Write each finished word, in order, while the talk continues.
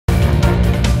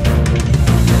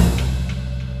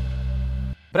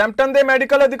Brampton के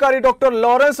medical अधिकारी doctor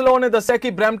Lawrence law ने दस्सिया कि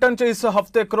ब्रैम्पटन च इस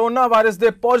हफ्ते कोरोना वायरस के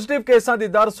पॉजिटिव केसां की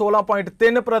दर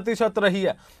 16.3% रही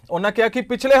है। उन्होंने कहा कि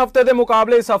पिछले हफ्ते के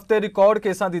मुकाबले इस हफ्ते रिकॉर्ड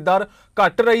केसां की दर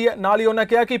घट रही है। नाल ही उन्होंने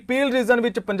कहा कि पील रीजन में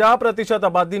 50%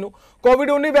 आबादी नूं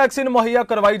कोविड-19 वैक्सीन मुहैया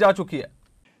करवाई जा चुकी है।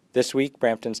 This week,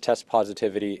 Brampton's test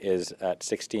positivity is at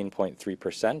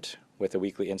 16.3%, with a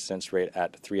weekly incidence rate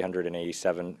at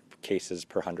 387 cases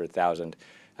per 100,000.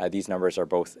 These numbers are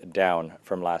both down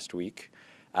from last week.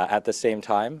 At the same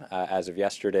time, as of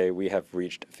yesterday, we have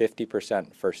reached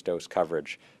 50% first dose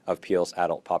coverage of Peel's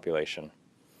adult population.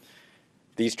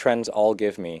 These trends all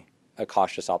give me a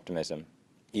cautious optimism,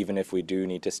 even if we do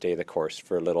need to stay the course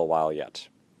for a little while yet.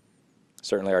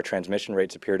 Certainly our transmission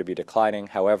rates appear to be declining.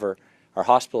 However, our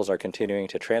hospitals are continuing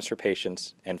to transfer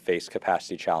patients and face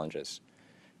capacity challenges.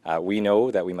 We know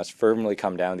that we must firmly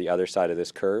come down the other side of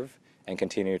this curve and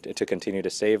continue to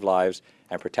save lives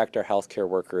and protect our healthcare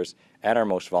workers and our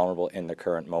most vulnerable in the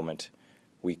current moment.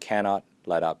 We cannot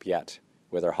let up yet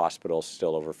with our hospitals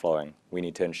still overflowing. We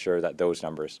need to ensure that those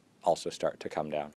numbers also start to come down.